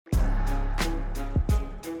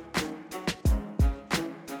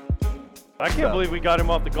I can't believe we got him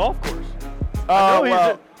off the golf course. Oh,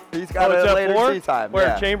 well, he's got a later tee time. Where,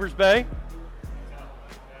 yeah. Chambers Bay?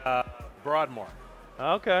 Broadmoor.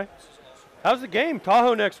 Okay. How's the game?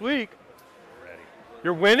 Tahoe next week. Ready.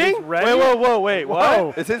 You're winning? He's ready? Wait,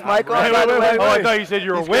 what? Is his mic on? Wait. Oh, I thought you said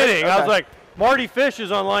you were winning. Okay. I was like, Marty Fish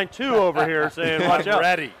is on line 2 over here saying, watch out.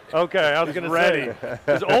 Ready. Okay, I was going to say.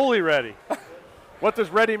 Is Ole ready? What does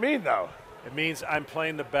ready mean, though? It means I'm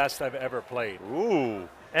playing the best I've ever played. Ooh.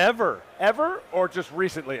 Ever. Ever or just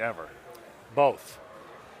recently ever? Both.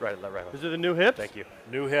 Right. Is it the new hips? Thank you.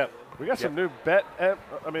 New hip. We got some new bet.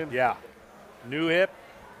 Yeah. New hip,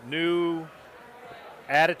 new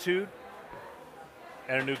attitude,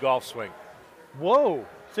 and a new golf swing. Whoa.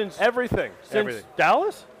 Since everything.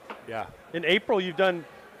 Dallas? Yeah. In April, you've done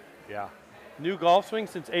new golf swing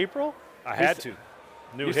since April? I had to.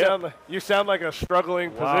 New you hip. Sound like a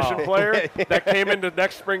struggling position player that came into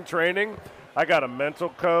next spring training. I got a mental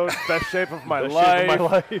coach, best shape of my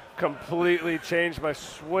life, completely changed my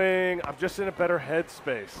swing. I'm just in a better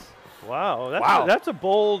headspace. Wow. That's a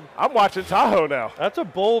bold. I'm watching Tahoe now. That's a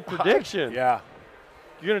bold prediction. Yeah.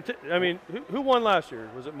 You're gonna. Who won last year?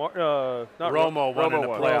 Was it not Romo won in the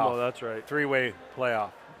playoff? Romo, that's right. 3-way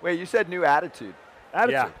playoff. Wait, you said new attitude.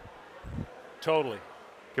 Yeah. Totally.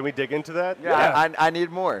 Can we dig into that? Yeah. I need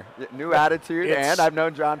more. New attitude, and I've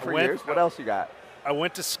known John for years. What else you got? I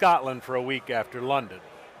went to Scotland for a week after London.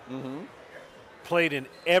 Mm-hmm. Played in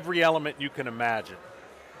every element you can imagine.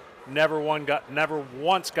 Never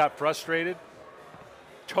once got frustrated.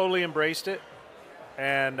 Totally embraced it,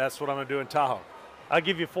 and that's what I'm going to do in Tahoe. I'll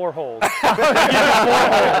give you 4 holes. The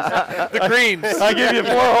greens. I give you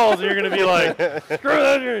 4 holes, and you're going to be like, screw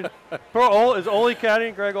that. Is Ole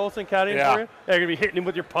caddying? Greg Olson caddying for you? Yeah, you're going to be hitting him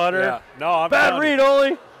with your putter. Yeah. No, I'm bad read,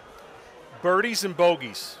 Ole. Birdies and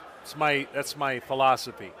bogeys. That's my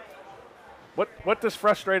philosophy. What does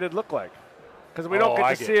frustrated look like? Because we don't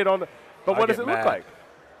get to see it on the. But what does it look like?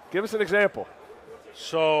 Give us an example.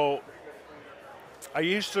 So, I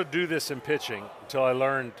used to do this in pitching until I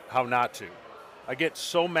learned how not to. I get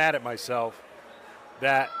so mad at myself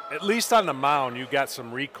that at least on the mound you got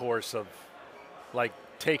some recourse of, like,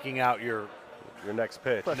 taking out your next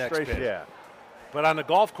pitch. Frustration. Yeah. But on the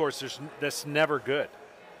golf course, that's never good,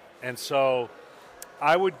 and so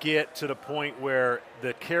I would get to the point where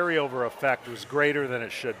the carryover effect was greater than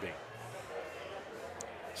it should be.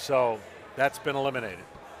 So that's been eliminated.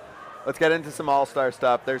 Let's get into some all-star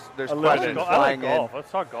stuff. There's questions flying in. Let's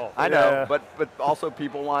talk golf. I know, but also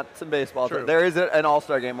people want some baseball. True. There is an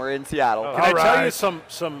all-star game. We're in Seattle. Can I tell you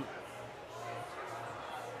some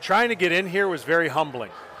trying to get in here was very humbling.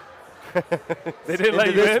 They didn't let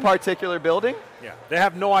you this in? particular building? Yeah. They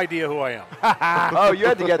have no idea who I am. Oh, you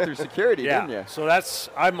had to get through security, didn't you? So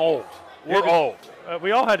I'm old. We're old.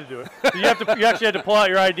 We all had to do it. You actually had to pull out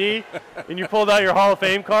your ID, and you pulled out your Hall of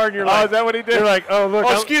Fame card, and you're like, is that what he did? You're like, oh, look.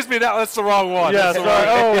 Oh, excuse me, that's the wrong one. Yeah, sorry.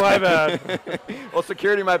 Oh, my bad. Well,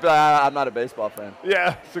 security might be like, I'm not a baseball fan.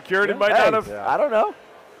 Yeah, security might not have. I don't know.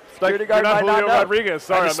 Security guard you're not might Julio not know. Rodriguez.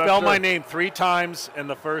 Sorry, I I'm just not spelled sure. my name 3 times in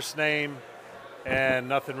the first name, and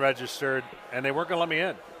nothing registered, and they weren't going to let me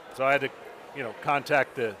in. So I had to,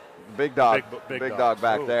 contact the big dog. Big dog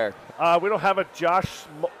back Ooh. there. We don't have a Josh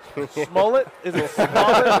Smollett. Is it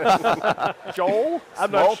Smollett? Joel?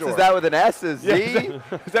 I'm not Smoltz, sure. is that with an S? Is Z?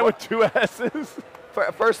 Is that with 2 S's?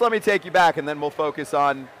 First, let me take you back, and then we'll focus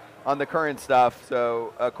on the current stuff.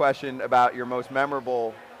 So, a question about your most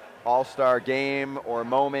memorable all-star game or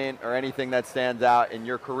moment or anything that stands out in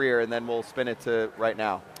your career, and then we'll spin it to right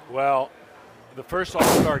now. Well, the first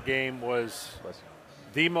all-star game was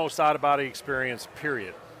the most out-of-body experience,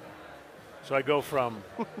 period. So I go from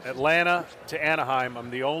Atlanta to Anaheim. I'm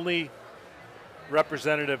the only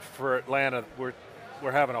representative for Atlanta. We're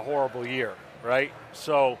having a horrible year, right?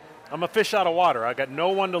 So I'm a fish out of water. I got no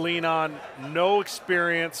one to lean on, no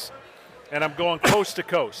experience, and I'm going coast to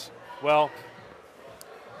coast. Well,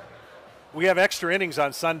 we have extra innings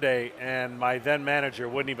on Sunday, and my then manager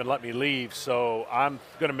wouldn't even let me leave, so I'm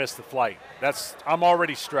going to miss the flight. I'm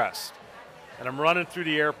already stressed. And I'm running through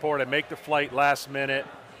the airport. I make the flight last minute.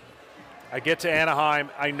 I get to Anaheim.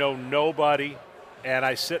 I know nobody, and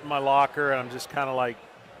I sit in my locker, and I'm just kind of like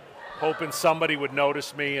hoping somebody would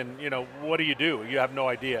notice me. And, what do? You have no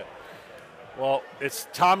idea. Well, it's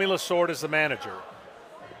Tommy Lasorda's the manager.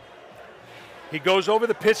 He goes over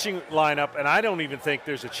the pitching lineup, and I don't even think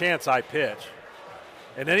there's a chance I pitch.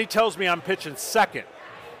 And then he tells me I'm pitching second.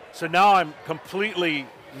 So now I'm completely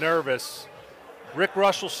nervous. Rick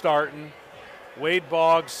Russell starting, Wade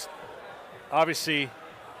Boggs, obviously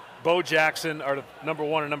Bo Jackson are the number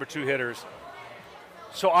 1 and number 2 hitters.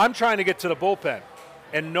 So I'm trying to get to the bullpen,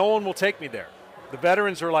 and no one will take me there. the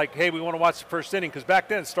veterans are like, hey, we want to watch the first inning, because back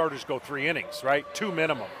then starters go 3 innings, right? 2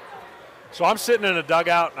 minimum. So I'm sitting in a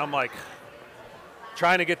dugout, and I'm like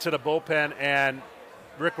trying to get to the bullpen, and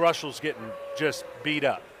Rick Russell's getting just beat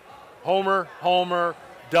up. Homer,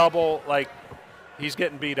 double, like he's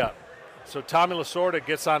getting beat up. So Tommy Lasorda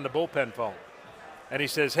gets on the bullpen phone, and he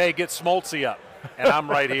says, hey, get Smoltz up. And I'm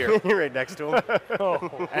right here. You're right next to him.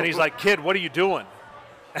 Oh. And he's like, kid, what are you doing?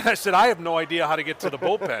 And I said, I have no idea how to get to the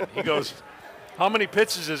bullpen. He goes, how many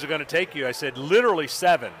pitches is it going to take you? I said, literally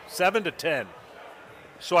 7 to 10.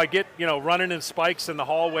 So I get, running in spikes in the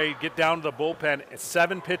hallway, get down to the bullpen. It's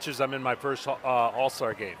 7 pitches. I'm in my first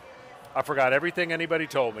All-Star game. I forgot everything anybody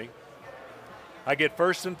told me. I get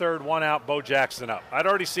first and third, 1 out, Bo Jackson up. I'd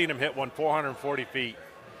already seen him hit one 440 feet.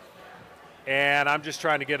 And I'm just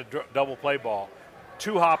trying to get a double play ball.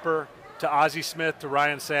 2-hopper to Ozzie Smith to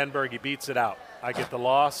Ryan Sandberg. He beats it out. I get the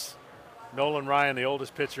loss. Nolan Ryan, the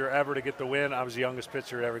oldest pitcher ever to get the win. I was the youngest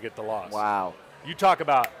pitcher to ever get the loss. Wow. You talk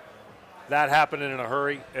about that happening in a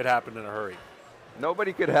hurry. It happened in a hurry.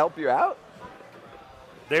 Nobody could help you out?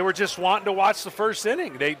 They were just wanting to watch the first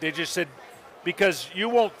inning. They just said, because you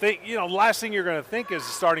won't think, last thing you're going to think is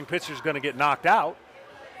the starting pitcher is going to get knocked out.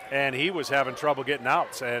 And he was having trouble getting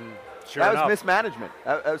outs. And sure enough. That was mismanagement.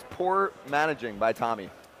 That was poor managing by Tommy.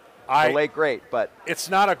 The late great, but it's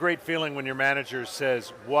not a great feeling when your manager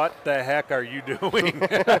says, what the heck are you doing?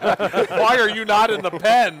 Why are you not in the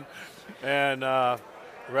pen? And the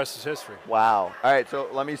rest is history. Wow. All right, so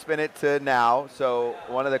let me spin it to now. So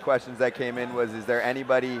one of the questions that came in was, is there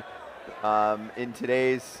anybody in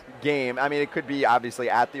today's game, I mean, it could be obviously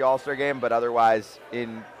at the All-Star game, but otherwise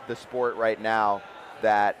in the sport right now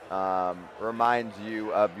that reminds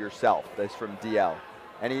you of yourself? That's from DL.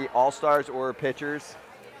 Any All-Stars or pitchers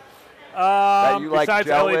that you like besides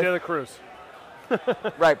gel Ellie with? De La Cruz.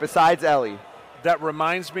 Right, besides Ellie. That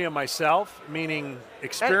reminds me of myself, meaning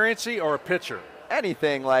experiency or a pitcher?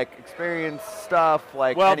 Anything, like experience stuff,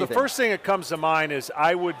 like well, anything. The first thing that comes to mind is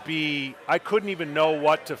I couldn't even know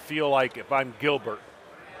what to feel like if I'm Gilbert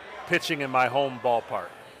pitching in my home ballpark,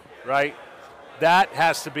 right? That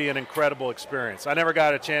has to be an incredible experience. I never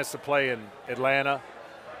got a chance to play in Atlanta.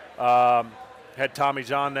 Had Tommy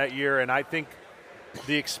John that year, and I think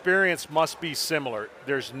the experience must be similar.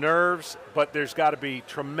 There's nerves, but there's got to be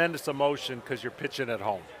tremendous emotion because you're pitching at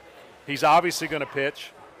home. He's obviously going to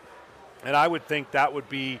pitch, and I would think that would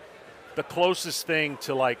be the closest thing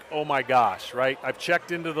to like, oh my gosh, right? I've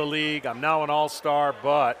checked into the league. I'm now an all-star,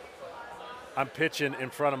 but I'm pitching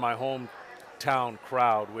in front of my hometown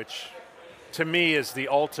crowd, which to me is the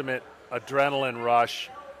ultimate adrenaline rush,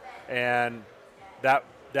 and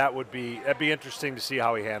that'd be interesting to see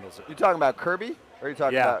how he handles it. You talking about Kirby? Or are you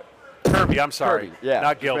talking about Kirby? I'm sorry, Kirby, yeah,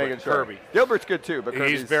 not Gilbert. Sure. Kirby. Gilbert's good too, but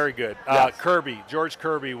Kirby's he's very good. Yes. George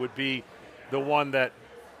Kirby would be the one that,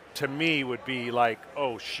 to me, would be like,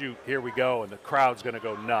 oh shoot, here we go, and the crowd's going to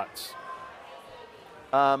go nuts.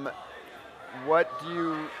 What do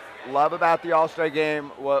you love about the All-Star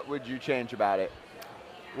game? What would you change about it?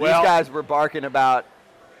 Well, these guys were barking about,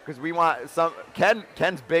 because we want some.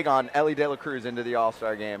 Ken's big on Ellie De La Cruz into the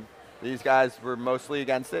All-Star game. These guys were mostly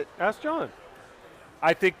against it. Ask John.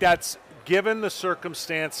 I think that's, given the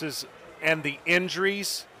circumstances and the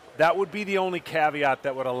injuries, that would be the only caveat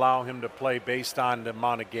that would allow him to play based on the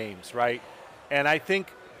amount of games, right? And I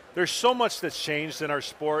think there's so much that's changed in our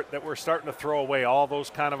sport that we're starting to throw away all those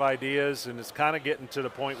kind of ideas, and it's kind of getting to the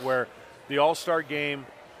point where the All-Star game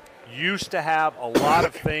used to have a lot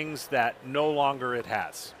of things that no longer it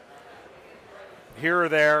has. Here or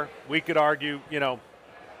there, we could argue,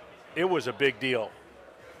 it was a big deal.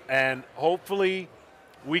 And hopefully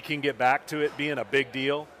we can get back to it being a big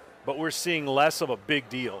deal, but we're seeing less of a big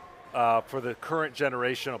deal for the current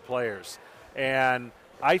generation of players. And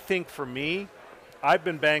I think for me, I've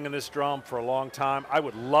been banging this drum for a long time. I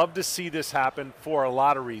would love to see this happen for a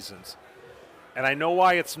lot of reasons. And I know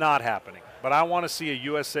why it's not happening, but I want to see a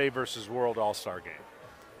USA versus World All-Star game.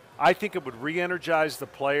 I think it would re-energize the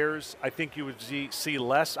players. I think you would see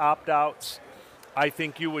less opt-outs. I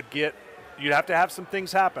think you'd have to have some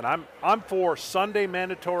things happen. I'm for Sunday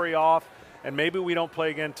mandatory off, and maybe we don't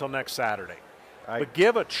play again until next Saturday. But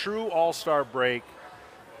give a true all-star break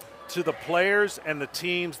to the players and the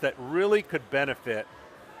teams that really could benefit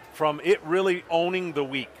from it really owning the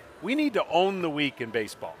week. We need to own the week in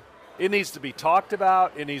baseball. It needs to be talked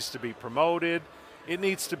about. It needs to be promoted. It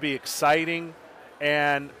needs to be exciting.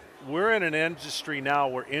 And we're in an industry now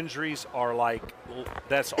where injuries are like,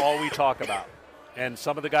 that's all we talk about. And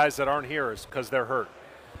some of the guys that aren't here is because they're hurt.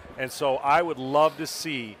 And so I would love to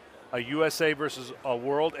see a USA versus a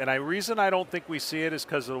World. And the reason I don't think we see it is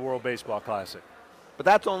because of the World Baseball Classic. But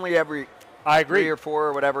that's only every I agree. 3 or 4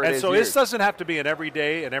 or whatever it is. And so years. this doesn't have to be an every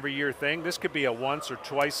day and every year thing. This could be a once or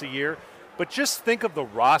twice a year. But just think of the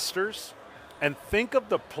rosters and think of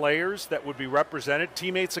the players that would be represented,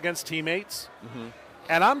 teammates against teammates. Mm-hmm.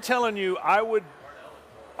 And I'm telling you,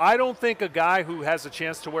 I don't think a guy who has a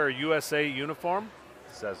chance to wear a USA uniform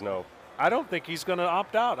says no. I don't think he's going to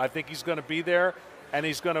opt out. I think he's going to be there and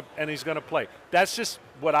he's going to play. That's just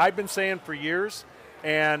what I've been saying for years.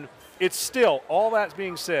 And it's still, all that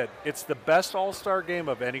being said, it's the best all-star game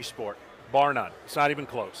of any sport, bar none. It's not even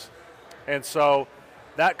close. And so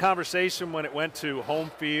that conversation when it went to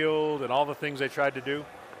home field and all the things they tried to do,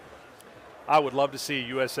 I would love to see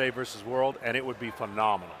USA versus World, and it would be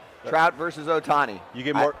phenomenal. Trout versus Ohtani. You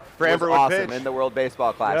get more. was Framber would awesome pitch in the World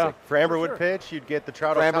Baseball Classic. Yeah. Framber would pitch. You'd get the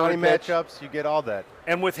Trout Framber Ohtani would pitch. matchups. You get all that.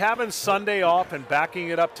 And with having Sunday off and backing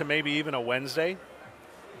it up to maybe even a Wednesday,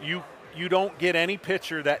 you don't get any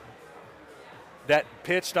pitcher that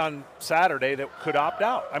pitched on Saturday that could opt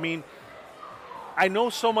out. I mean, I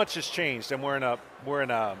know so much has changed, and we're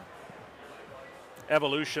in a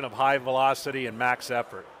evolution of high velocity and max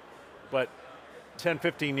effort. But 10,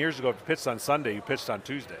 15 years ago, if you pitched on Sunday, you pitched on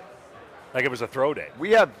Tuesday. Like it was a throw day.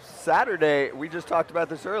 We have Saturday. We just talked about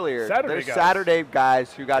this earlier. There's guys. Saturday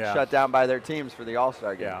guys who got shut down by their teams for the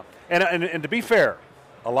All-Star game. Yeah, and to be fair,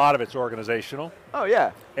 a lot of it's organizational. Oh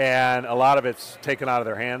yeah. And a lot of it's taken out of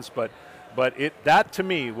their hands. But that to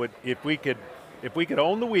me would, if we could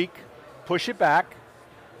own the week, push it back.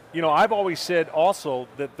 You know, I've always said also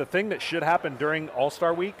that the thing that should happen during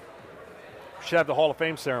All-Star Week should have the Hall of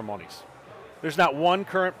Fame ceremonies. There's not one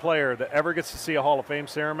current player that ever gets to see a Hall of Fame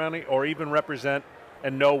ceremony or even represent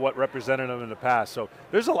and know what represented them in the past. So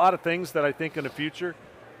there's a lot of things that I think in the future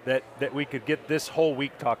that we could get this whole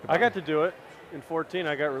week talked about. I got to do it. In 14,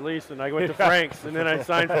 I got released, and I went to Frank's, and then I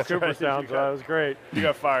signed for Cooperstown, so that was great. You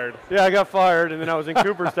got fired. Yeah, I got fired, and then I was in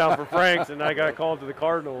Cooperstown for Frank's, and I got called to the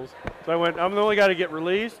Cardinals. So I went, I'm the only guy to get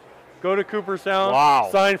released, go to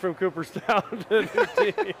Cooperstown, sign from Cooperstown to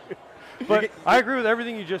the team. But I agree with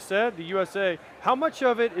everything you just said, the USA. How much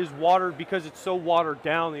of it is watered because it's so watered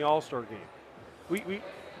down, the All-Star game? We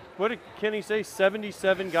what did Kenny say?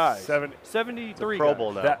 77 guys. 73 Pro guys.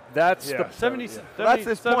 Bowl now. That's the 70, Well, that's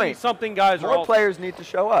this 70 point. something guys More are all players need to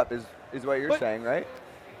show up is what you're saying, right?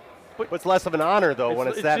 But it's less of an honor, though, when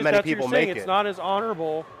it's that just many that's what people you're saying. make it. It's not as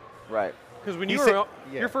honorable. Right. Because when He you said- were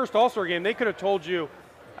your first All-Star game, they could have told you,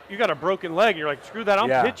 you got a broken leg. And you're like, screw that,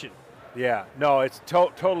 I'm pitching. Yeah, no, it's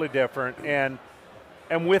totally different. And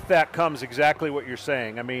with that comes exactly what you're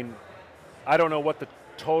saying. I mean, I don't know what the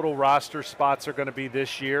total roster spots are going to be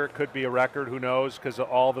this year. It could be a record, who knows, because of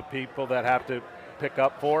all the people that have to pick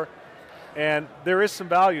up for. And there is some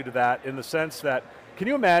value to that in the sense that, can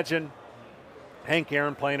you imagine Hank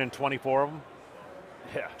Aaron playing in 24 of them?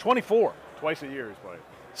 Yeah. 24. Twice a year he's playing.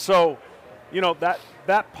 So, you know,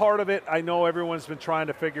 that part of it I know everyone's been trying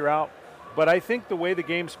to figure out, but I think the way the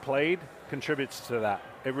game's played contributes to that.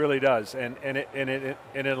 It really does, and it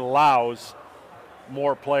allows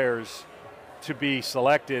more players to be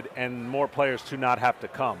selected and more players to not have to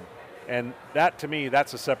come. And that, to me,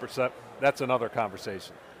 that's that's another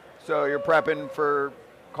conversation. So you're prepping for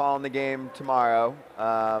calling the game tomorrow.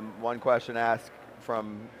 One question asked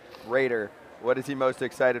from Raider. What is he most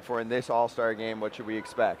excited for in this All-Star game? What should we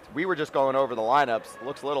expect? We were just going over the lineups.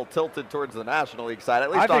 Looks a little tilted towards the National League side,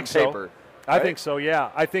 at least on paper. I think so,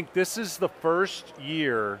 yeah. I think this is the first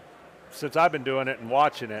year since I've been doing it and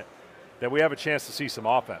watching it that we have a chance to see some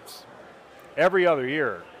offense. Every other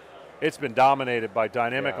year, it's been dominated by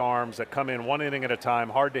dynamic arms that come in one inning at a time,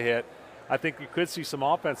 hard to hit. I think you could see some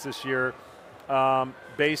offense this year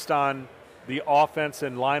based on the offense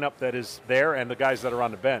and lineup that is there and the guys that are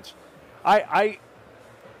on the bench.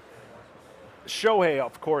 Shohei,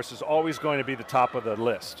 of course, is always going to be the top of the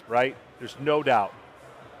list, right? There's no doubt.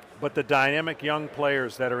 But the dynamic young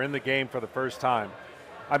players that are in the game for the first time.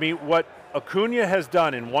 I mean, what Acuña has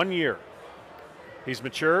done in 1 year, he's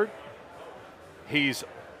matured. He's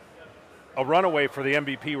a runaway for the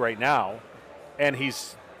MVP right now, and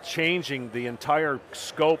he's changing the entire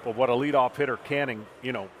scope of what a leadoff hitter can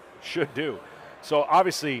and, should do. So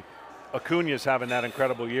obviously, Acuña's having that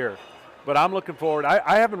incredible year. But I'm looking forward.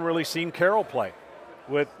 I haven't really seen Carroll play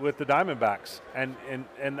with the Diamondbacks,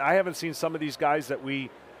 and I haven't seen some of these guys that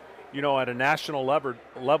we, at a national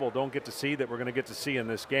level don't get to see that we're going to get to see in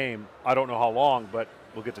this game. I don't know how long, but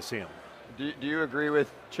we'll get to see them. Do you agree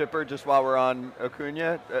with Chipper, just while we're on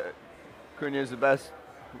Acuña? Acuña is the best,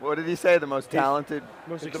 what did he say, the most talented?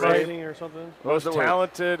 Most exciting or something? Most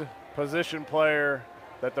talented position player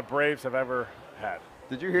that the Braves have ever had.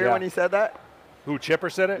 Did you hear when he said that? Who, Chipper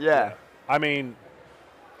said it? Yeah. I mean,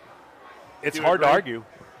 it's hard to argue.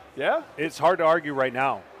 Yeah? It's hard to argue right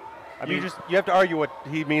now. I mean, you have to argue what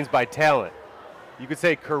he means by talent. You could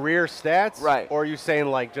say career stats, Right. or are you saying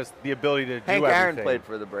like just the ability to Hank do everything? Aaron played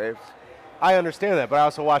for the Braves. I understand that, but I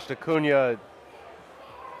also watched Acuña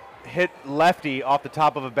hit lefty off the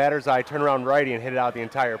top of a batter's eye, turn around righty, and hit it out the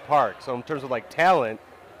entire park. So in terms of like talent,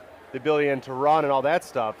 the ability and to run and all that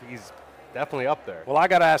stuff, he's definitely up there. well, I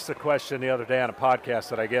got asked a question the other day on a podcast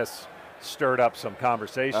that I guess stirred up some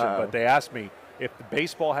conversation, but they asked me if the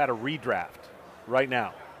baseball had a redraft right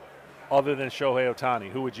now, other than Shohei Ohtani,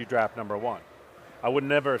 who would you draft number 1? I would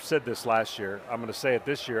never have said this last year. I'm going to say it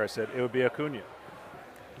this year. I said it would be Acuña.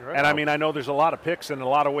 Right. And I mean, I know there's a lot of picks and a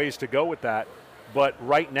lot of ways to go with that, but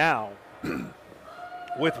right now,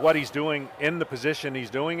 with what he's doing in the position he's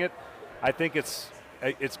doing it, I think it's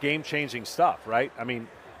game-changing stuff, right? I mean,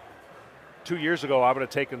 2 years ago, I would have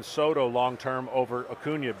taken Soto long-term over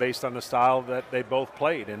Acuña based on the style that they both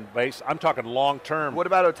played. And I'm talking long-term. What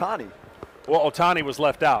about Ohtani? Well, Ohtani was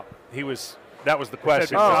left out. That was the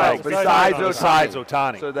question. Besides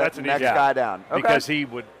Ohtani. So that's the an next easy- guy down. Okay. Because he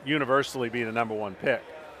would universally be the number 1 pick.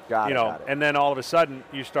 Got it. And then all of a sudden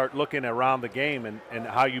you start looking around the game and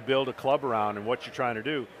how you build a club around and what you're trying to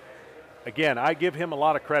do. Again, I give him a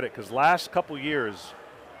lot of credit because last couple years,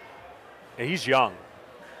 he's young.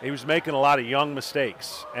 He was making a lot of young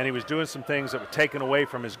mistakes, and he was doing some things that were taken away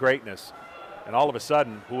from his greatness. And all of a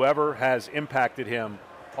sudden, whoever has impacted him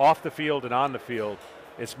off the field and on the field,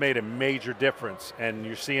 it's made a major difference. And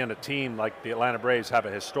you're seeing a team like the Atlanta Braves have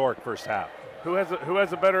a historic first half. Who has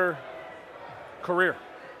a better career,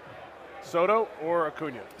 Soto or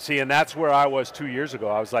Acuña? See, and that's where I was 2 years ago.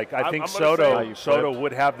 I was like, I think I'm gonna say- Soto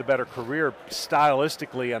would have the better career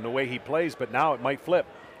stylistically on the way he plays, but now it might flip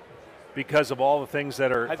because of all the things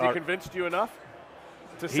that are. Has he convinced you enough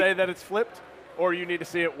to say that it's flipped, or you need to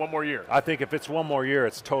see it one more year? I think if it's one more year,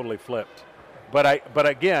 it's totally flipped. But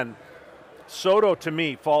again, Soto to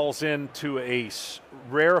me falls into a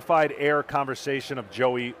rarefied air conversation of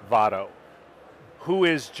Joey Votto. Who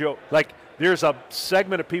is Joe? Like, there's a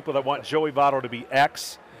segment of people that want Joey Votto to be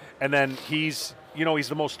X, and then he's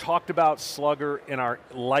the most talked about slugger in our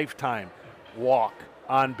lifetime. Walk,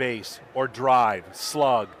 on base, or drive,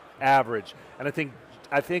 slug, average. And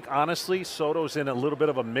I think honestly, Soto's in a little bit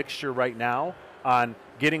of a mixture right now on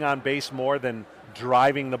getting on base more than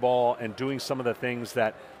driving the ball and doing some of the things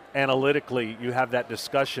that analytically you have that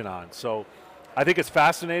discussion on. So I think it's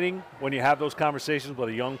fascinating when you have those conversations with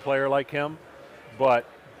a young player like him. But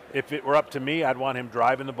if it were up to me, I'd want him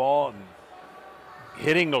driving the ball and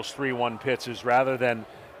hitting those 3-1 pitches rather than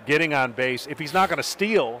getting on base. If he's not going to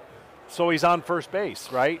steal, so he's on first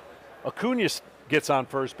base, right? Acuña gets on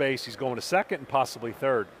first base, he's going to second and possibly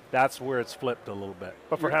third. That's where it's flipped a little bit.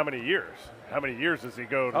 But for how many years? How many years does he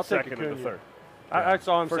go to second and to third? I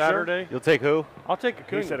saw him Saturday. You'll take who? I'll take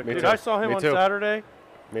Acuña. said Acuña. Dude, I saw him Me on too. Saturday.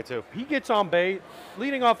 Me too. He gets on base,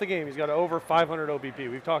 leading off the game. He's got over 500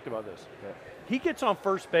 OBP. We've talked about this. Yeah. He gets on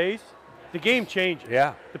first base, the game changes.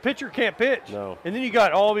 Yeah. The pitcher can't pitch. No. And then you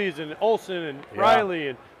got Albies and Olsen and Riley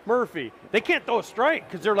and Murphy. They can't throw a strike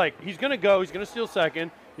because they're like, he's going to go, he's going to steal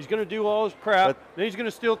second, he's going to do all his crap, then he's going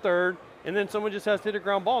to steal third, and then someone just has to hit a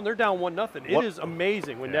ground ball, and they're down 1-0. It is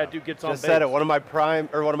amazing when that dude gets on base. Just said it. One of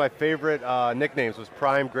my favorite nicknames was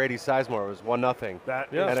Prime Grady Sizemore. It was 1-0.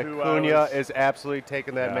 That And is who Acuña is absolutely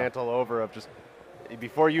taking that mantle over of just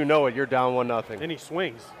before you know it, you're down 1-0. And he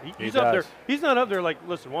swings. He's He up there. does. He's not up there like,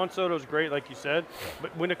 listen, Juan Soto's great, like you said,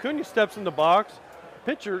 but when Acuña steps in the box,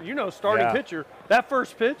 pitcher, starting pitcher, that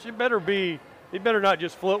first pitch, it better not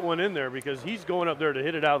just float one in there because he's going up there to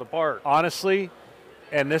hit it out of the park. Honestly,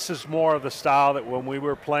 and this is more of the style that when we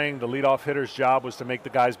were playing, the leadoff hitter's job was to make the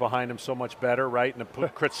guys behind him so much better, right, and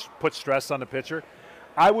to put stress on the pitcher.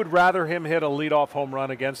 I would rather him hit a leadoff home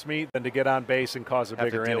run against me than to get on base and cause a Have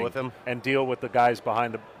to bigger deal inning with him. and deal with the guys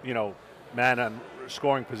behind the man on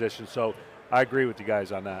scoring position. So I agree with you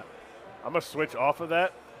guys on that. I'm gonna switch off of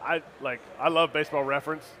that. I love Baseball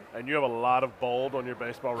Reference, and you have a lot of bold on your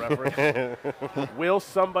Baseball Reference. Will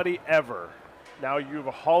somebody ever? Now you have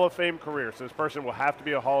a Hall of Fame career, so this person will have to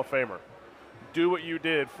be a Hall of Famer. Do what you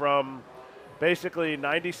did from basically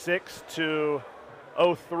 96 to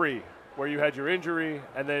 03, where you had your injury,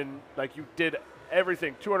 and then you did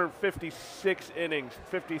everything, 256 innings,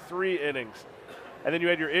 53 innings, and then you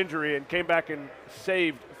had your injury and came back and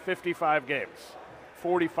saved 55 games,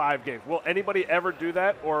 45 games. Will anybody ever do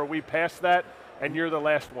that, or are we past that and you're the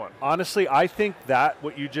last one? Honestly, I think that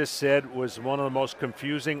what you just said was one of the most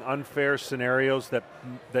confusing, unfair scenarios that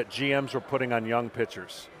GMs were putting on young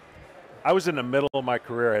pitchers. I was in the middle of my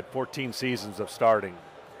career, I had 14 seasons of starting.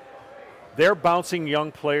 They're bouncing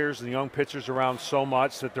young players and young pitchers around so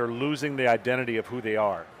much that they're losing the identity of who they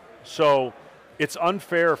are. So it's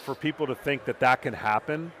unfair for people to think that that can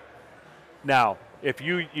happen. Now, if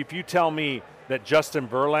you tell me that Justin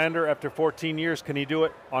Verlander, after 14 years, can he do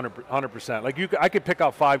it? 100%. Like I could pick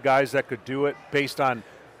out 5 guys that could do it based on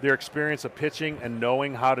their experience of pitching and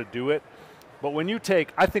knowing how to do it. But when you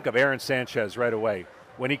I think of Aaron Sanchez right away.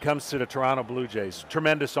 When he comes to the Toronto Blue Jays,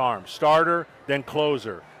 tremendous arm. Starter, then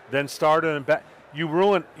closer, then starter and back. You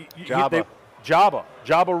ruin Jabba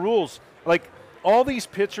rules. Like all these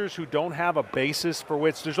pitchers who don't have a basis for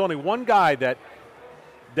which there's only one guy that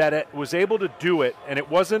was able to do it, and it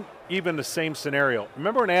wasn't even the same scenario.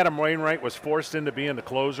 Remember when Adam Wainwright was forced into being the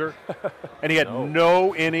closer, and he had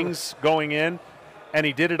no innings going in, and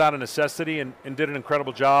he did it out of necessity and did an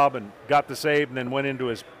incredible job and got the save and then went into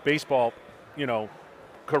his baseball,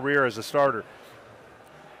 career as a starter.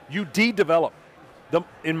 You de-develop.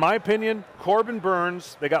 In my opinion, Corbin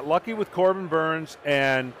Burns, they got lucky with Corbin Burns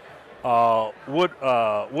and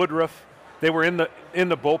Woodruff. They were in the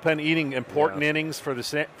bullpen eating important innings for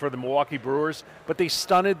the Milwaukee Brewers, but they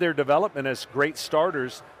stunted their development as great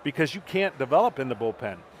starters because you can't develop in the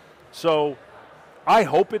bullpen. So I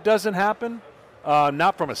hope it doesn't happen.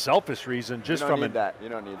 Not from a selfish reason, just from You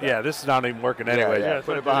don't need that. Yeah, this is not even working anyway. Yeah,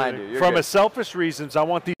 put it behind you. From a selfish reasons, I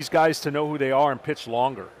want these guys to know who they are and pitch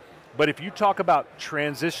longer. But if you talk about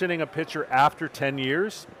transitioning a pitcher after 10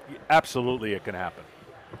 years, absolutely it can happen.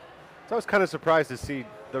 So I was kind of surprised to see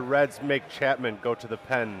the Reds make Chapman go to the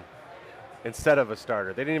pen instead of a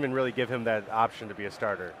starter. They didn't even really give him that option to be a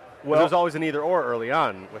starter. Well, there was always an either or early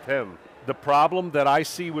on with him. The problem that I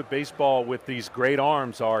see with baseball with these great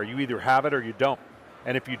arms are you either have it or you don't.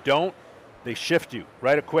 And if you don't, they shift you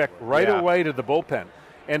right away to the bullpen.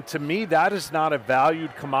 And to me, that is not a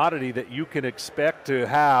valued commodity that you can expect to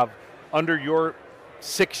have under your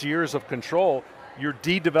 6 years of control. You're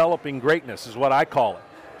de-developing greatness is what I call it.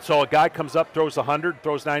 So a guy comes up, throws 100,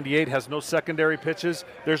 throws 98, has no secondary pitches.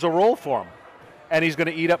 There's a role for him. And he's going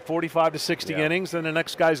to eat up 45 to 60 innings, and the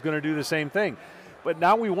next guy's going to do the same thing. But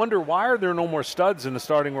now we wonder, why are there no more studs in the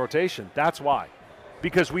starting rotation? That's why.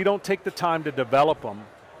 Because we don't take the time to develop them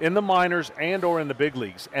in the minors and or in the big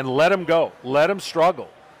leagues and let them go. Let them struggle.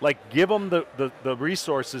 Like, give them the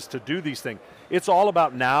resources to do these things. It's all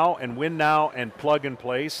about now and win now and plug and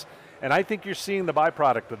place. And I think you're seeing the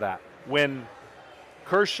byproduct of that. When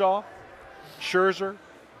Kershaw, Scherzer,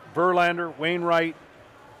 Verlander, Wainwright,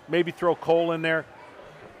 maybe throw Cole in there,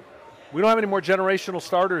 we don't have any more generational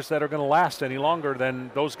starters that are going to last any longer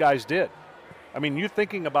than those guys did. I mean, you're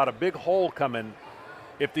thinking about a big hole coming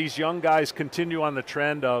if these young guys continue on the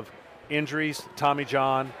trend of injuries, Tommy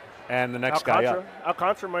John, and the next guy up.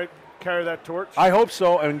 Alcantara might carry that torch. I hope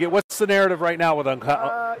so. And what's the narrative right now with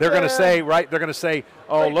Alcantara? They're going to say, right? They're going to say,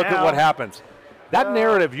 "Oh, right look now. At what happens." That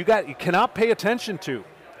narrative you cannot pay attention to.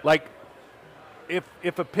 Like,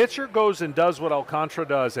 if a pitcher goes and does what Alcantara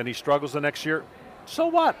does and he struggles the next year, so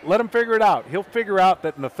what? Let him figure it out. He'll figure out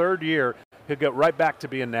that in the third year, he'll get right back to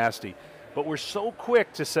being nasty. But we're so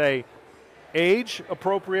quick to say age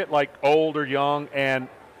appropriate, like old or young, and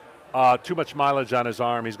too much mileage on his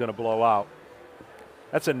arm, he's going to blow out.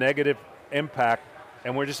 That's a negative impact,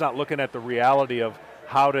 and we're just not looking at the reality of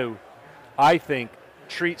how to, I think,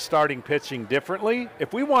 treat starting pitching differently.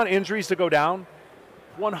 If we want injuries to go down,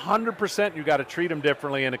 100% you got to treat them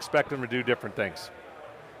differently and expect them to do different things.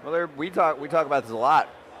 Well, we talk about this a lot.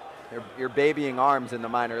 You're babying arms in the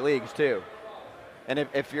minor leagues too, and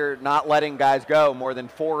if you're not letting guys go more than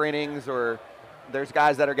 4 innings, or there's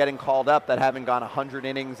guys that are getting called up that haven't gone 100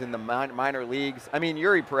 innings in the minor leagues. I mean,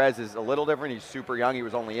 Yuri Perez is a little different. He's super young. He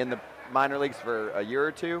was only in the minor leagues for a year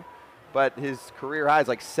or two, but his career high is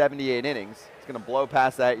like 78 innings. He's going to blow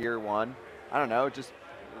past that year one. I don't know, just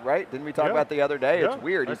right? Didn't we talk about the other day? Yeah. It's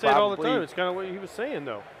weird. I say it all the time. It's kind of what he was saying,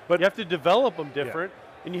 though. But you have to develop them different,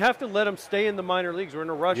 and you have to let them stay in the minor leagues. We're in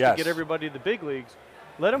a rush to get everybody to the big leagues.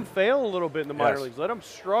 Let them fail a little bit in the minor leagues. Let them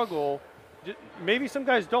struggle. Maybe some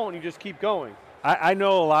guys don't. You just keep going. I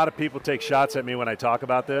know a lot of people take shots at me when I talk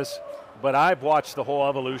about this, but I've watched the whole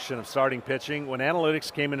evolution of starting pitching. When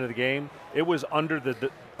analytics came into the game, it was under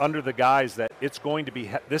the guise that it's going to be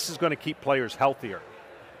this is going to keep players healthier.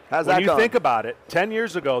 How's that when you going? think about it, 10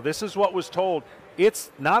 years ago, this is what was told.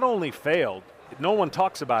 It's not only failed, no one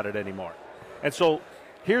talks about it anymore. And so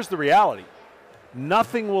here's the reality.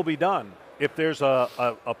 Nothing will be done if there's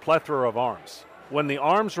a plethora of arms. When the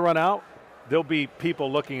arms run out, there'll be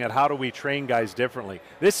people looking at how do we train guys differently.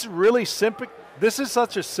 This is really simple. This is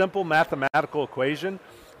such a simple mathematical equation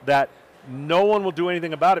that no one will do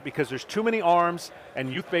anything about it because there's too many arms,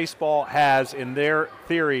 and youth baseball has, in their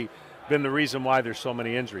theory, been the reason why there's so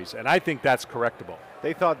many injuries. And I think that's correctable.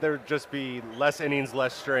 They thought there'd just be less innings,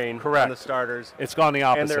 less strain Correct. on the starters. It's gone the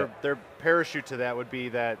opposite. And their parachute to that would be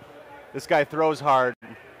that this guy throws hard.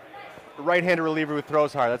 The right-handed reliever who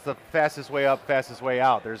throws hard, that's the fastest way up, fastest way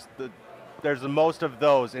out. There's the most of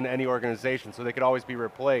those in any organization, so they could always be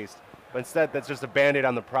replaced. But instead, that's just a Band-Aid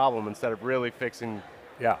on the problem instead of really fixing,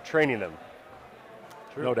 training them.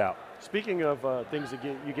 True. No doubt. Speaking of things that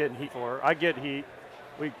you get in heat for, I get heat.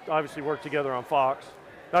 We obviously work together on Fox.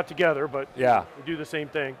 Not together, but we do the same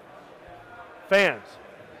thing. Fans,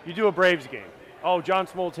 you do a Braves game. Oh, John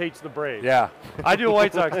Smoltz hates the Braves. Yeah. I do a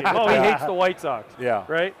White Sox game. Oh, he hates the White Sox. Yeah.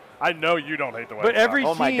 Right? I know you don't hate the White But Sox. every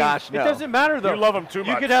team, my gosh, no. it doesn't matter though. You love them too much.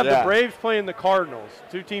 You could have Yeah. the Braves playing the Cardinals,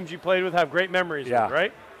 two teams you played with, have great memories with,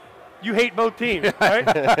 right? You hate both teams, right?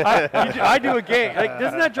 I do a game. Like,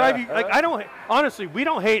 doesn't that drive you? Like, I don't. Honestly, we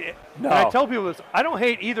don't hate it. No. And I tell people this. I don't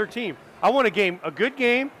hate either team. I want a good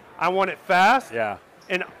game. I want it fast. Yeah.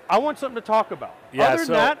 And I want something to talk about. Yeah, Other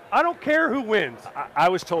than that, I don't care who wins. I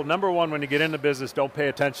was told, number one, when you get into business, don't pay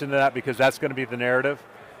attention to that because that's going to be the narrative.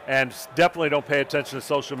 And definitely don't pay attention to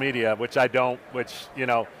social media, which I don't,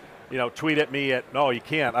 tweet at me at, no, you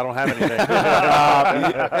can't. I don't have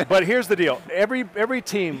anything. But here's the deal. Every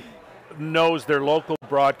team knows their local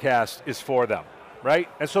broadcast is for them, right?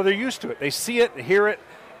 And so they're used to it. They see it, hear it,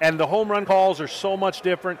 and the home run calls are so much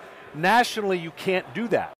different. Nationally, you can't do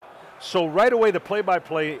that. So right away, the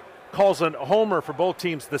play-by-play calls a homer for both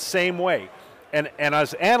teams the same way. And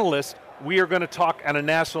as analysts, we are going to talk on a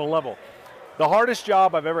national level. The hardest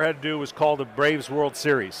job I've ever had to do was call the Braves World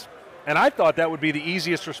Series. And I thought that would be the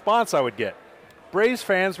easiest response I would get. Braves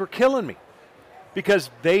fans were killing me because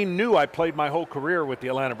they knew I played my whole career with the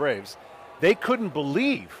Atlanta Braves. They couldn't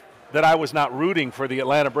believe that I was not rooting for the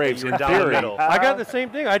Atlanta Braves in theory. I got the same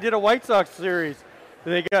thing. I did a White Sox series.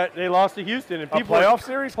 They lost to Houston. And people playoff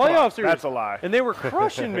series? Playoff series. That's a lie. And they were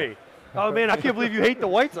crushing me. Oh, man, I can't believe you hate the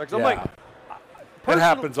White Sox. I'm like, it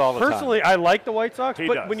happens all the time. Personally, I like the White Sox, He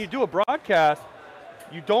but does. when you do a broadcast,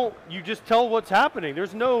 you just tell what's happening.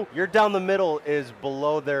 There's no. Your down the middle is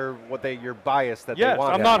below your bias that they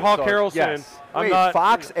want. I'm not Hawk So, Harrelson. yes. I'm Wait, not.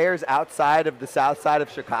 Fox airs outside of the south side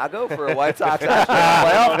of Chicago for a White Sox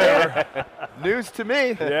playoff game? News to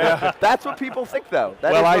me. Yeah. That's what people think, though. That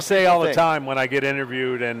is Well, what I say people all the think. time when I get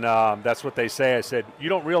interviewed, and that's what they say. I said, you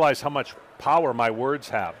don't realize how much power my words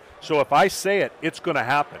have. So if I say it, it's going to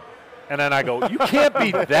happen. And then I go, you can't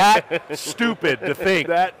be that stupid to think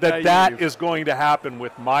that is going to happen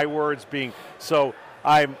with my words being. So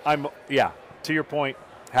I'm to your point,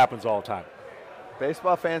 happens all the time.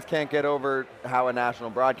 Baseball fans can't get over how a national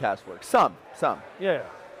broadcast works. Some. Yeah.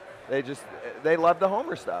 They love the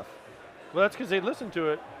homer stuff. Well, that's because they listen to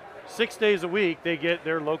it 6 days a week. They get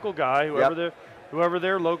their local guy, whoever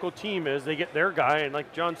their local team is. They get their guy, and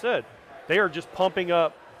like John said, they are just pumping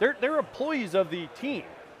up. They're employees of the team.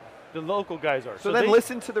 The local guys are. So then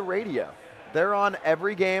listen to the radio. They're on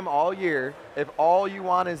every game all year. If all you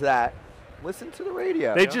want is that, listen to the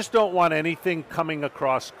radio. They just don't want anything coming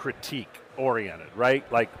across critique-oriented, right?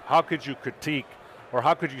 Like, how could you critique or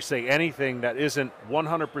how could you say anything that isn't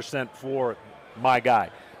 100% for my guy?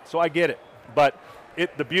 So I get it. But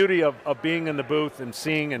the beauty of being in the booth and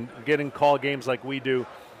seeing and getting call games like we do,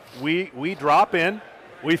 we drop in,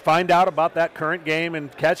 we find out about that current game and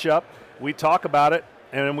catch up, we talk about it,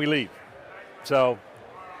 and then we leave. So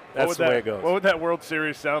that's the way it goes. What would that World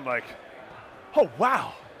Series sound like? Oh,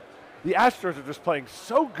 wow. The Astros are just playing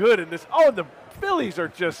so good in this. Oh, and the Phillies are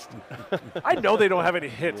just – I know they don't have any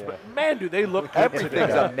hits, but, man, do they look good Everything's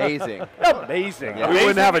today. amazing. Amazing. Yeah. We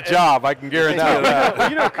wouldn't have a job, I can guarantee you that.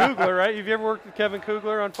 You know Kugler, right? Have you ever worked with Kevin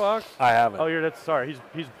Kugler on Fox? I haven't. Oh, sorry.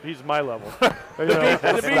 He's my level. You know, he's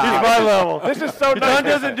Stop. my level. This is so nice.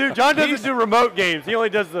 John doesn't do remote games. He only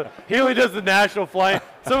does the national flight.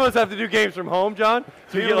 Some of us have to do games from home, John.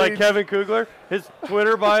 So you get like Kevin Kugler. His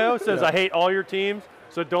Twitter bio says, "I hate all your teams,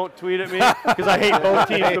 so don't tweet at me because I hate both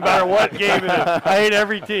teams no matter what game it is. I hate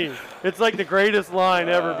every team." It's like the greatest line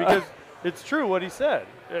ever because it's true what he said.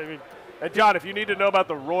 I mean, And, John, if you need to know about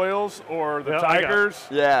the Royals or the Yeah, I got it. Tigers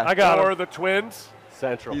I got or him. the Twins,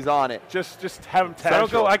 Central. He's on it. just have them I tag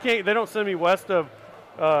don't go. I can't. They don't send me west of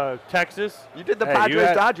Texas. You did the Hey, you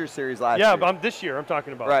Padres-Dodgers series last Yeah, year. but I'm this year. I'm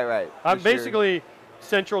talking about. Right. I'm This year. basically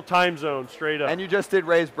Central Time Zone, straight up. And you just did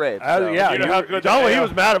Rays Braves. Yeah, so. You know how good John, they he are.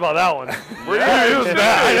 was mad about that one. Yeah, he was mad.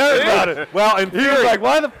 I heard about it. Well, in He was theory, like,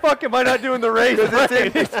 "Why the fuck am I not doing the Rays?" He's He's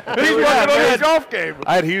working on his golf game.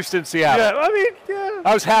 I had Houston, Seattle. Yeah, I mean, yeah.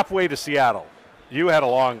 I was halfway to Seattle. You had a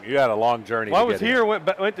long journey. Well, I to was get here,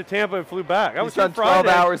 went to Tampa and flew back. I was done here Friday,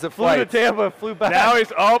 12 hours of flew flights. to Tampa, flew back. Now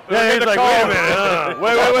he's up. yeah, he's like, "Wait a minute."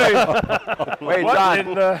 Wait, What John,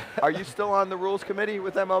 in the- are you still on the rules committee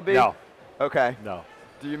with MLB? No, Okay. no.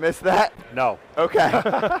 Do you miss that? No. Okay.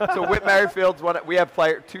 So Whit Merrifield's one. We have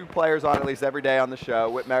two players on at least every day on the show.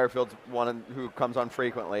 Whit Merrifield's one who comes on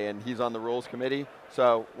frequently, and he's on the rules committee.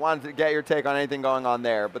 So wanted to get your take on anything going on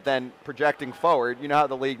there. But then projecting forward, you know how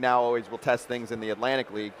the league now always will test things in the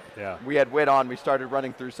Atlantic League. Yeah. We had Whit on. We started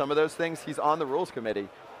running through some of those things. He's on the rules committee.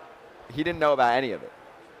 He didn't know about any of it.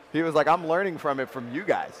 He was like, I'm learning from it from you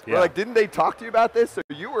guys. Yeah. We're like, didn't they talk to you about this? So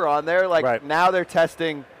you were on there. Like, right. Now they're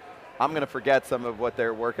testing. I'm going to forget some of what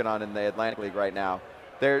they're working on in the Atlantic League right now.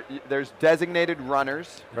 There's designated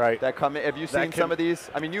runners that come in. Have you seen some of these?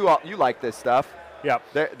 I mean, you like this stuff. Yeah.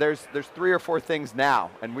 There's 3 or 4 things now,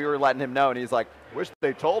 and we were letting him know, and he's like, wish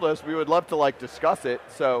they told us. We would love to, like, discuss it.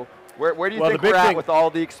 So where do you think we're at with all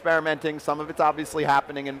the experimenting? Some of it's obviously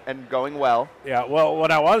happening and going well. Yeah, well, when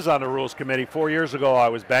I was on the rules committee 4 years ago, I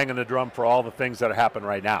was banging the drum for all the things that happen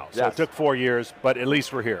right now. So It took 4 years, but at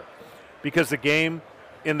least we're here. Because the game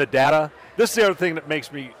in the data, this is the other thing that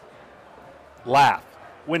makes me laugh.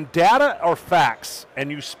 When data are facts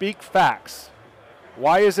and you speak facts,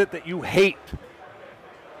 why is it that you hate,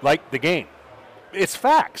 like, the game? It's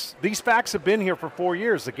facts. These facts have been here for 4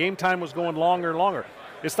 years. The game time was going longer and longer.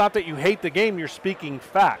 It's not that you hate the game, you're speaking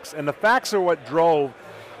facts. And the facts are what drove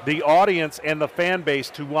the audience and the fan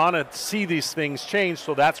base to want to see these things change,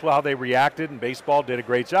 so that's how they reacted, and baseball did a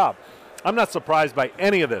great job. I'm not surprised by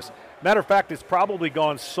any of this. Matter of fact, it's probably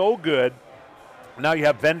gone so good, now you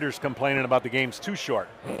have vendors complaining about the game's too short,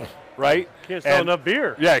 right? Can't sell enough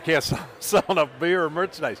beer. Yeah, can't sell enough beer or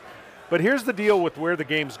merchandise. But here's the deal with where the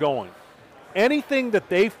game's going. Anything that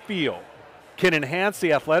they feel can enhance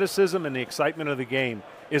the athleticism and the excitement of the game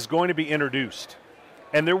is going to be introduced.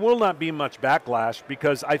 And there will not be much backlash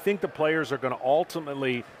because I think the players are going to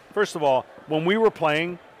ultimately, first of all, when we were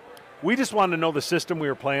playing, we just wanted to know the system we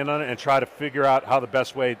were playing on and try to figure out how the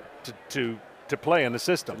best way to play in the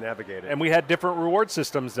system. To navigate it. And we had different reward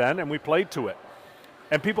systems then, and we played to it.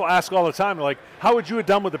 And people ask all the time, like, how would you have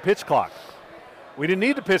done with the pitch clock? We didn't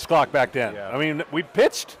need the pitch clock back then. Yeah. I mean, we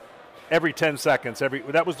pitched every 10 seconds.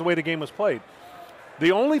 That was the way the game was played.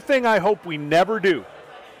 The only thing I hope we never do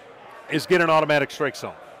is get an automatic strike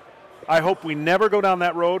zone. I hope we never go down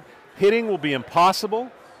that road. Hitting will be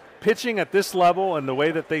impossible. Pitching at this level and the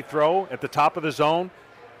way that they throw at the top of the zone,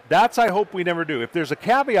 that's I hope we never do. If there's a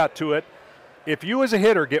caveat to it, if you as a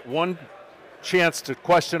hitter get one chance to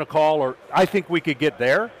question a call, or I think we could get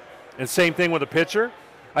there, and same thing with a pitcher,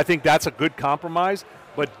 I think that's a good compromise,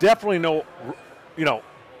 but definitely no,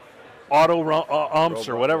 auto umps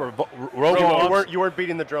or whatever. You weren't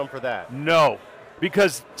beating the drum for that. No,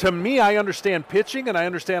 because to me, I understand pitching and I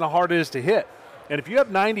understand how hard it is to hit. And if you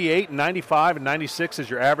have 98 and 95 and 96 as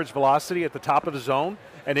your average velocity at the top of the zone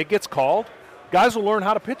and it gets called, guys will learn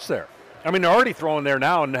how to pitch there. I mean, they're already throwing there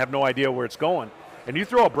now and have no idea where it's going. And you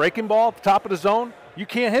throw a breaking ball at the top of the zone, you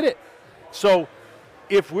can't hit it. So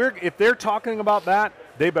if they're talking about that,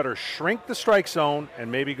 they better shrink the strike zone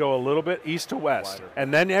and maybe go a little bit east to west. Wider.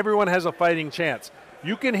 And then everyone has a fighting chance.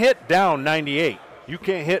 You can hit down 98. You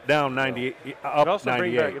can't hit down 98, up also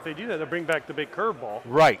 98. if they do that, they'll bring back the big curveball.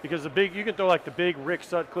 Right. Because you can throw like the big Rick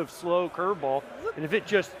Sutcliffe slow curveball, and if it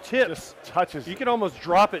just tips, touches, you can almost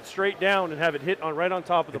drop it straight down and have it hit right on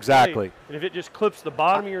top of the Exactly. plate. And if it just clips the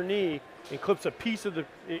bottom of your knee and clips a piece of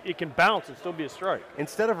it can bounce and still be a strike.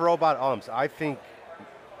 Instead of robot umps, I think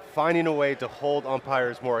finding a way to hold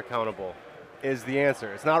umpires more accountable is the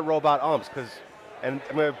answer. It's not robot umps, and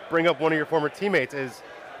I'm going to bring up one of your former teammates, is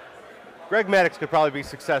Greg Maddux could probably be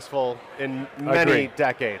successful in many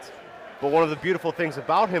decades. But one of the beautiful things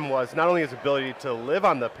about him was not only his ability to live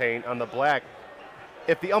on the paint, on the black,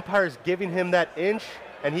 if the umpire is giving him that inch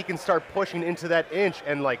and he can start pushing into that inch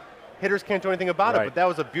and like hitters can't do anything about it, but that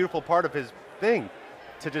was a beautiful part of his thing.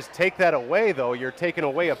 To just take that away, though, you're taking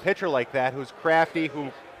away a pitcher like that who's crafty, who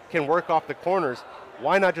can work off the corners.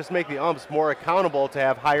 Why not just make the umps more accountable to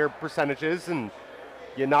have higher percentages, and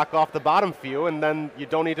you knock off the bottom few, and then you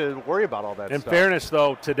don't need to worry about all that stuff. In fairness,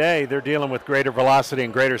 though, today they're dealing with greater velocity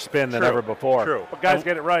and greater spin than ever before. True. But guys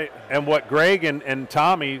get it right. And what Greg and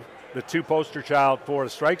Tommy, the two poster child for the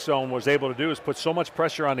strike zone, was able to do is put so much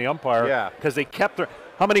pressure on the umpire because they kept their.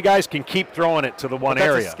 How many guys can keep throwing it to the one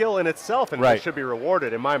area? That's a skill in itself, and it should be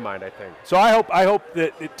rewarded, in my mind, I think. So I hope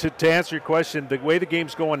that to answer your question, the way the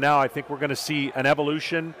game's going now, I think we're going to see an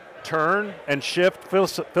evolution, turn, and shift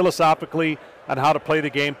philosophically on how to play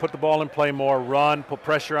the game, put the ball in play more, run, put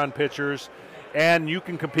pressure on pitchers, and you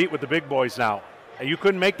can compete with the big boys now. And you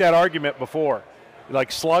couldn't make that argument before.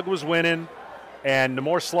 Like slug was winning, and the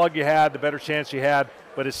more slug you had, the better chance you had,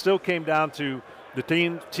 but it still came down to the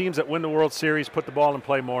teams that win the World Series put the ball in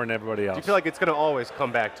play more than everybody else. Do you feel like it's going to always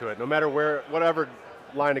come back to it, no matter whatever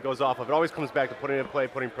line it goes off of. It always comes back to putting it in play,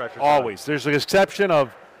 putting pressure. Always. There's an exception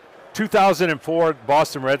of 2004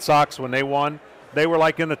 Boston Red Sox when they won. They were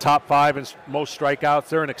like in the top 5 in most strikeouts.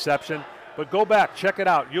 They're an exception. But go back, check it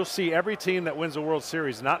out. You'll see every team that wins the World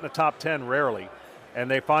Series, not in the top 10 rarely, and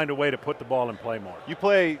they find a way to put the ball in play more. You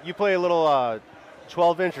play a little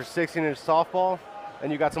 12-inch or 16-inch softball,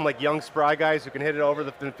 and you got some like young spry guys who can hit it over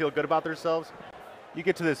and feel good about themselves. You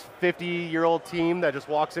get to this 50-year-old team that just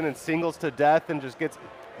walks in and singles to death and just gets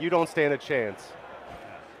 – you don't stand a chance.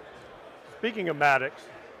 Speaking of Maddux,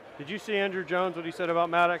 did you see Andrew Jones, what he said about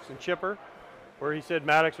Maddux and Chipper? Where he said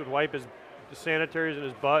Maddux would wipe the sanitaries in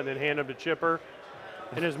his butt and then hand them to Chipper.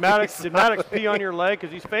 And did Maddux pee on your leg?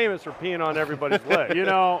 Because he's famous for peeing on everybody's leg. You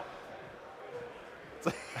know,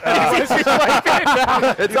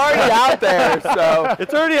 It's already out there, so.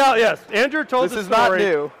 It's already out, yes. Andrew told This the is story. not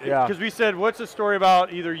new. Yeah. Because we said, what's the story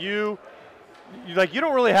about either you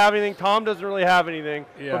don't really have anything, Tom doesn't really have anything.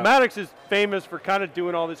 Yeah. But Maddux is famous for kind of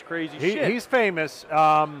doing all this crazy shit. he's famous.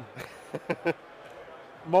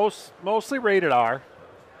 Mostly rated R.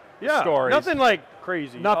 yeah, stories. nothing like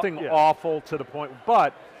crazy. Nothing Yeah. awful to the point,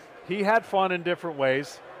 but he had fun in different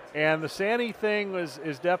ways. And the Sandy thing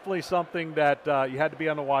is definitely something that you had to be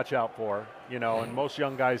on the watch out for, and most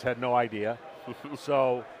young guys had no idea.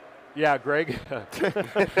 So, yeah, Greg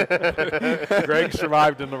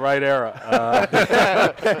survived in the right era.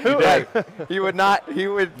 He would not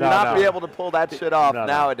be able to pull that shit off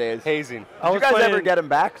nowadays. Hazing. Did you guys ever get him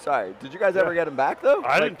back? Sorry. Did you guys ever get him back, though?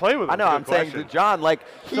 I didn't play with him. I know, I'm saying to John,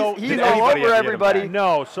 he's all anybody over ever get him everybody.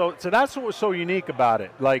 No, so that's what was so unique about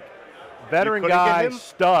it. Like, veteran couldn't get guy, him?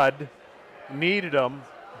 stud, needed him,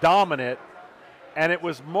 dominant, and it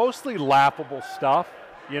was mostly laughable stuff,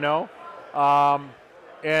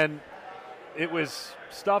 and it was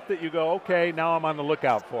stuff that you go, okay, now I'm on the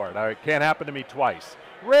lookout for it. It can't happen to me twice.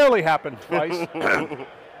 Rarely happened twice to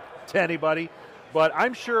anybody, but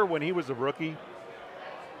I'm sure when he was a rookie,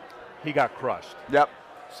 he got crushed. Yep.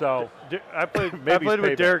 So I played Maybe he's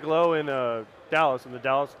with payback. Derek Lowe in Dallas, in the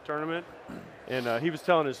Dallas tournament. And he was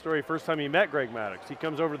telling his story first time he met Greg Maddux. He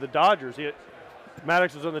comes over to the Dodgers.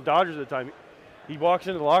 Maddux was on the Dodgers at the time. He walks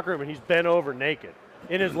into the locker room and he's bent over naked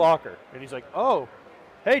in his locker. And he's like, oh,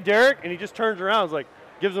 hey, Derek. And he just turns around,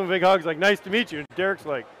 gives him a big hug. He's like, nice to meet you. And Derek's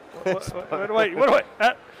like, what do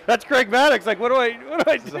I that's Greg Maddux. Like, what do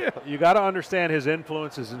I do? You got to understand his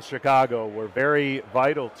influences in Chicago were very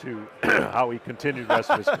vital to how he continued the rest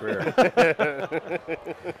of his career.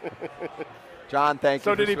 John, thank you.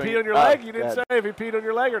 So did he pee on your leg? You didn't say if he peed on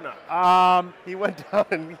your leg or not. He went down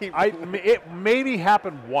and It maybe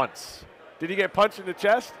happened once. Did he get punched in the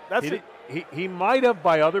chest? That's it. He might have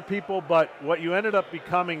by other people, but what you ended up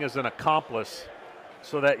becoming is an accomplice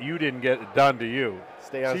so that you didn't get it done to you.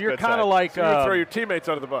 Stay on So his you're good kind of side. like So you throw your teammates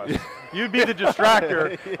under the bus. You'd be the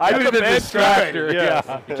distractor. I'd be the bad distractor.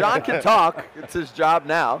 teammate. Yeah. John can talk. It's his job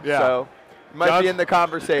now. Yeah. So he might be in the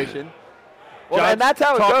conversation. Well, and that's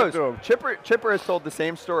how it goes. Chipper has told the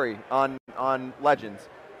same story on Legends.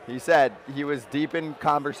 He said he was deep in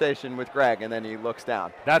conversation with Greg, and then he looks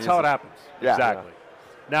down. That's how it happens. Yeah. Exactly.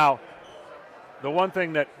 Now, the one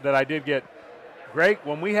thing that I did get, Greg,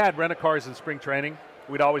 when we had rent-a-cars in spring training,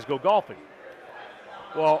 we'd always go golfing.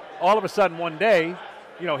 Well, all of a sudden one day,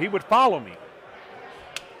 he would follow me,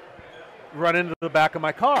 run into the back of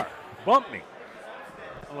my car, bump me.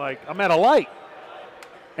 I'm at a light.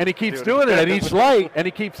 And he keeps doing it at each light, and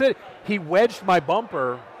he keeps it. He wedged my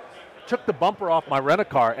bumper, took the bumper off my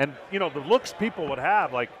rent-a-car, and, the looks people would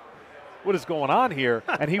have, like, what is going on here?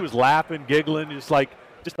 And he was laughing, giggling, just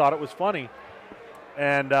thought it was funny.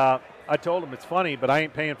 And I told him it's funny, but I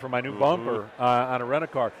ain't paying for my new bumper on a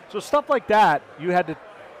rent-a-car. So stuff like that, you had to,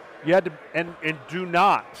 and do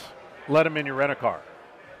not let him in your rent-a-car.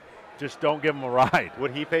 Just don't give him a ride.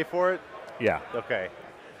 Would he pay for it? Yeah. Okay.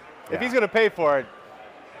 Yeah. If he's going to pay for it,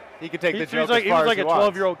 he could take the joke He was like a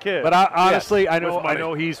 12-year-old kid. But honestly, I With money.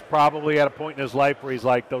 know he's probably at a point in his life where he's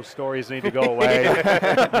like, those stories need to go away.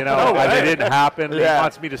 They didn't happen. Yeah. He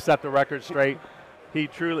wants me to set the record straight. He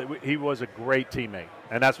was a great teammate,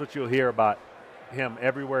 and that's what you'll hear about him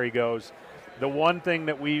everywhere he goes. The one thing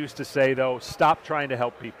that we used to say, though, stop trying to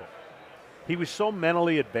help people. He was so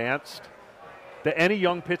mentally advanced that any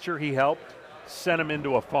young pitcher he helped sent him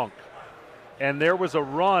into a funk. And there was a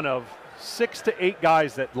run of 6 to 8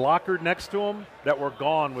 guys that lockered next to him that were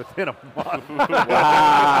gone within a month.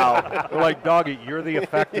 Wow. They're like, doggy, you're the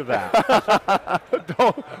effect of that.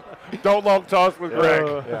 Don't long toss with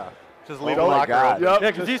Greg. Yeah. Just leave Oh the my locker God. room. Yep.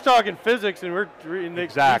 Yeah, because he's talking physics, and he's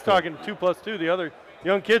Exactly. talking 2+2. The other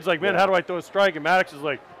young kid's like, man, how do I throw a strike? And Maddox is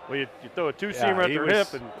like, well, you throw a two-seamer at he their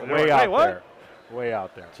was hip. And way they're like, out hey, what? there. way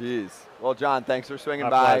out there. Jeez. Well, John, thanks for swinging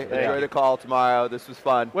by. Enjoy the call tomorrow. This was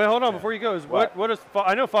fun. Wait, hold on. Before you go, what is?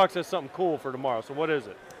 I know Fox has something cool for tomorrow. So what is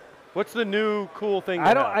it? What's the new cool thing?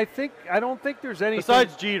 I don't think there's anything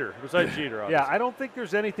besides Jeter. Obviously. Yeah, I don't think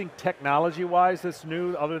there's anything technology-wise that's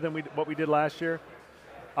new other than what we did last year.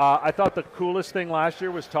 I thought the coolest thing last year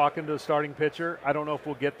was talking to the starting pitcher. I don't know if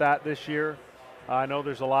we'll get that this year. I know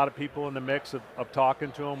there's a lot of people in the mix of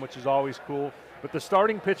talking to them, which is always cool. But the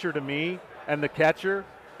starting pitcher to me and the catcher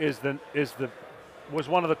was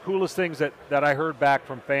one of the coolest things that I heard back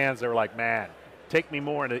from fans. They were like, man, take me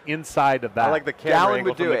more into inside of that. I like the camera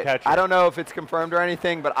angle from the catcher. I don't know if it's confirmed or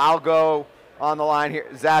anything, but I'll go on the line here.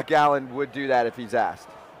 Zach Gallen would do that if he's asked.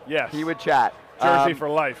 Yes. He would chat. Jersey for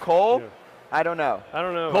life. Cole? Yeah. I don't know.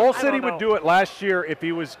 Cole said he would do it last year if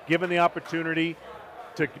he was given the opportunity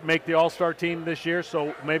to make the All-Star team this year.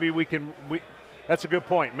 So maybe we can. That's a good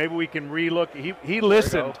point. Maybe we can relook. He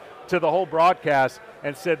listened to the whole broadcast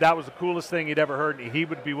and said that was the coolest thing he'd ever heard, and he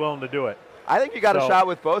would be willing to do it. I think you got a shot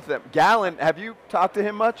with both of them. Gallen, have you talked to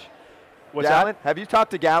him much? What's Gallen? that? Have you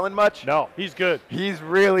talked to Gallen much? No. He's good. He's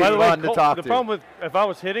really fun to talk to. The problem with if I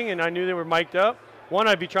was hitting and I knew they were mic'd up, one,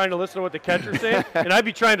 I'd be trying to listen to what the catcher's saying, and I'd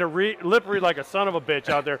be trying to lip read like a son of a bitch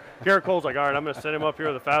out there. Garrett Cole's like, all right, I'm going to send him up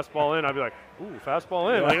here with a fastball in. I'd be like, ooh,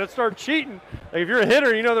 fastball in. Like, let's start cheating. Like, if you're a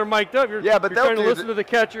hitter, you know they're mic'd up. You're trying to listen to the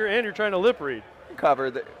catcher, and you're trying to lip read. Cover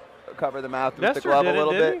the mouth with Nestor the glove did a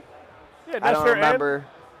little bit. He? Yeah, I don't remember.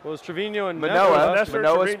 Well, it was Trevino and Manoah. Nestor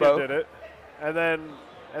Manoah Trevino spoke. did it. And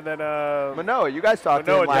then Manoah, you guys talked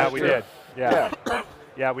to him last year. We did.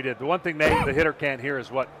 Yeah, we did. The one thing the hitter can't hear is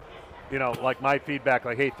what, like my feedback,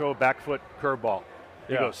 like, hey, throw a back foot curveball.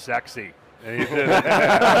 He goes, sexy. And he did it.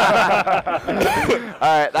 All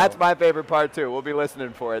right, that's my favorite part, too. We'll be listening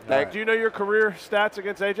for it. Do you know your career stats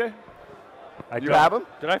against AJ? You have them?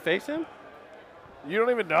 Did I face him? You don't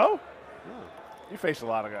even know? You faced a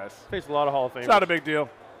lot of guys. Faced a lot of Hall of Famers. It's not a big deal.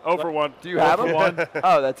 0 for 1. Do you have them? 1.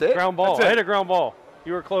 Oh, that's it? Ground ball. I hit a ground ball.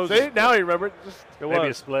 You were closing. See, now you remember. Maybe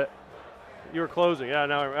a split. You were closing. Yeah,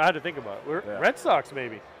 now I had to think about it. Red Sox,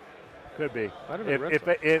 maybe. Could be.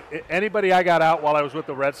 If anybody I got out while I was with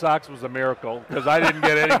the Red Sox was a miracle because I didn't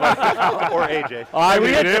get anybody. Or AJ.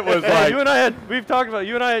 It was like. You and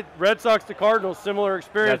I had Red Sox to Cardinals, similar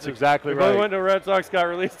experiences. That's exactly we right. We went to Red Sox, got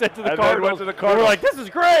released into the and Cardinals. Went to the Cardinals. We were like, this is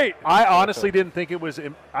great. I honestly didn't think it was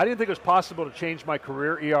possible to change my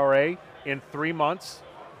career ERA in 3 months,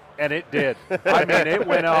 and it did. I mean, it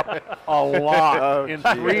went up a lot in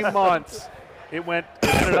 3 months. It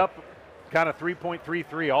ended up kind of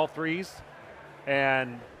 3.33, all threes,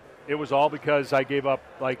 and it was all because I gave up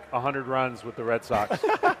like 100 runs with the Red Sox.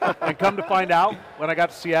 And come to find out, when I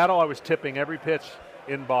got to Seattle, I was tipping every pitch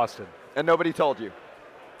in Boston. And nobody told you?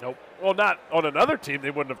 Nope. Well, not on another team.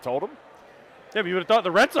 They wouldn't have told him. Yeah, but you would have thought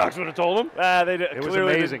the Red Sox would have told him. They didn't. It was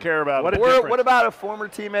amazing. Didn't care about it. What about a former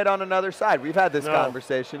teammate on another side? We've had this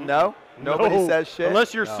conversation. No? Nobody says shit?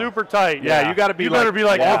 Unless you're super tight. Yeah, you got to be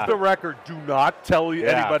off the record. Do not tell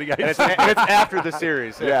anybody. It's after the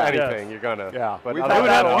series. If anything, you're going to. Yeah. But it would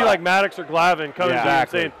have to be like Maddux or Glavine coming to you and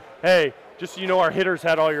saying, hey, just so you know, our hitters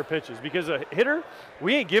had all your pitches. Because a hitter,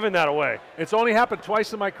 we ain't giving that away. It's only happened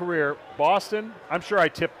twice in my career. Boston, I'm sure I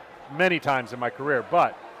tipped many times in my career.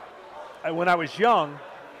 But when I was young,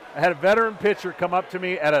 I had a veteran pitcher come up to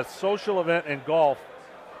me at a social event in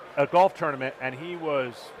a golf tournament, and he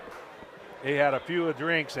had a few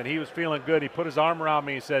drinks, and he was feeling good. He put his arm around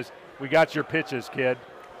me and says, we got your pitches, kid.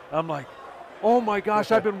 I'm like, oh, my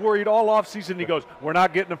gosh, I've been worried all offseason. He goes, we're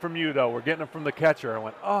not getting them from you, though. We're getting them from the catcher. I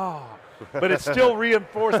went, oh. But it's still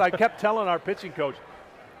reinforced. I kept telling our pitching coach,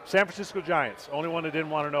 San Francisco Giants, only one that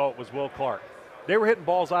didn't want to know it was Will Clark. They were hitting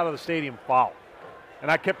balls out of the stadium foul. And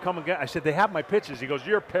I kept coming again. I said, they have my pitches. He goes,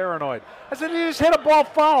 you're paranoid. I said, you just hit a ball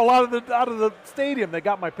foul out of the stadium. They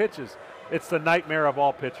got my pitches. It's the nightmare of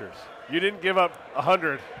all pitchers. You didn't give up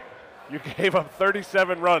 100. You gave up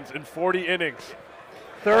 37 runs in 40 innings.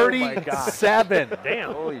 37.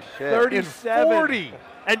 Damn. Holy shit. 37. 40.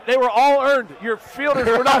 And they were all earned. Your fielders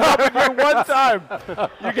were not helping you one time.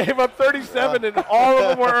 You gave up 37, and all of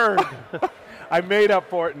them were earned. I made up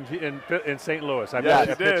for it in St. Louis. I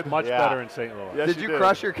pitched much better in St. Louis. Yes, Did you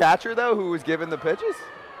crush your catcher, though, who was given the pitches?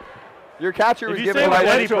 Your catcher was given the pitches.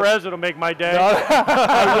 Lenny Perez, it'll make my day.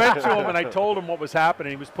 I went to him and I told him what was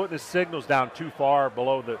happening. He was putting his signals down too far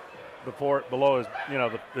below his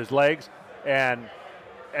his legs, and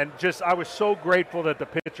just I was so grateful that the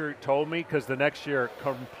pitcher told me, because the next year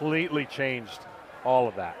completely changed all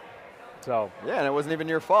of that. So yeah, and it wasn't even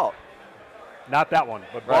your fault. Not that one,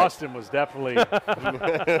 but Boston was definitely.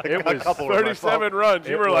 It was 37 runs.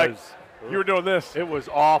 You were doing this. It was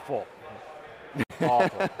awful.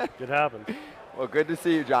 Awful. It happened. Well, good to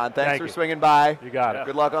see you, John. Thanks Thank for you. swinging by. You got it.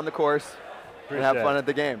 Good luck on the course. And have Appreciate fun it. at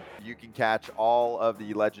the game. You can catch all of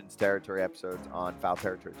the Legends Territory episodes on Foul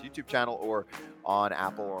Territory's YouTube channel or on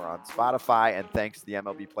Apple or on Spotify. And thanks to the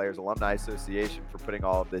MLB Players Alumni Association for putting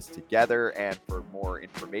all of this together. And for more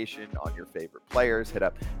information on your favorite players, hit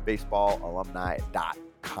up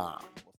baseballalumni.com.